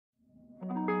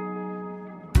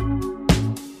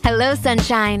Hello,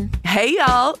 sunshine. Hey,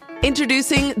 y'all.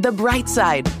 Introducing The Bright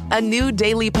Side, a new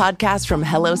daily podcast from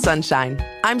Hello Sunshine.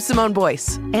 I'm Simone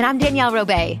Boyce. And I'm Danielle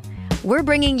Robay. We're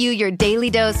bringing you your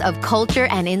daily dose of culture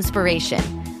and inspiration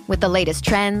with the latest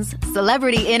trends,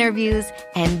 celebrity interviews,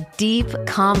 and deep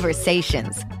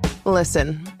conversations.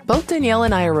 Listen, both Danielle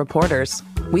and I are reporters.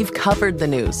 We've covered the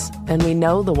news, and we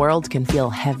know the world can feel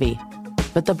heavy.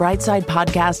 But the Bright Side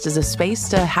podcast is a space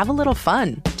to have a little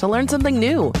fun, to learn something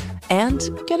new, and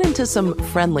get into some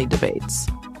friendly debates.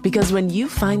 Because when you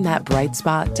find that bright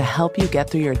spot to help you get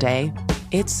through your day,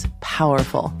 it's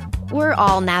powerful. We're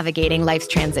all navigating life's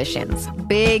transitions,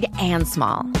 big and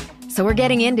small. So we're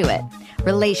getting into it.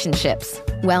 Relationships,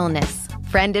 wellness,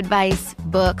 friend advice,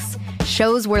 books,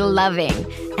 shows we're loving,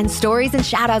 and stories and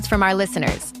shout-outs from our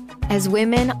listeners. As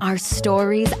women, our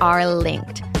stories are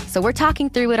linked. So we're talking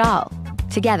through it all,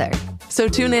 together. So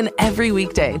tune in every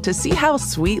weekday to see how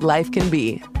sweet life can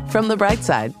be from the bright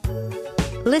side.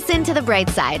 Listen to The Bright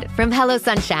Side from Hello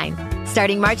Sunshine,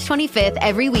 starting March 25th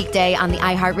every weekday on the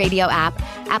iHeartRadio app,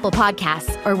 Apple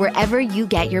Podcasts, or wherever you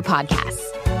get your podcasts.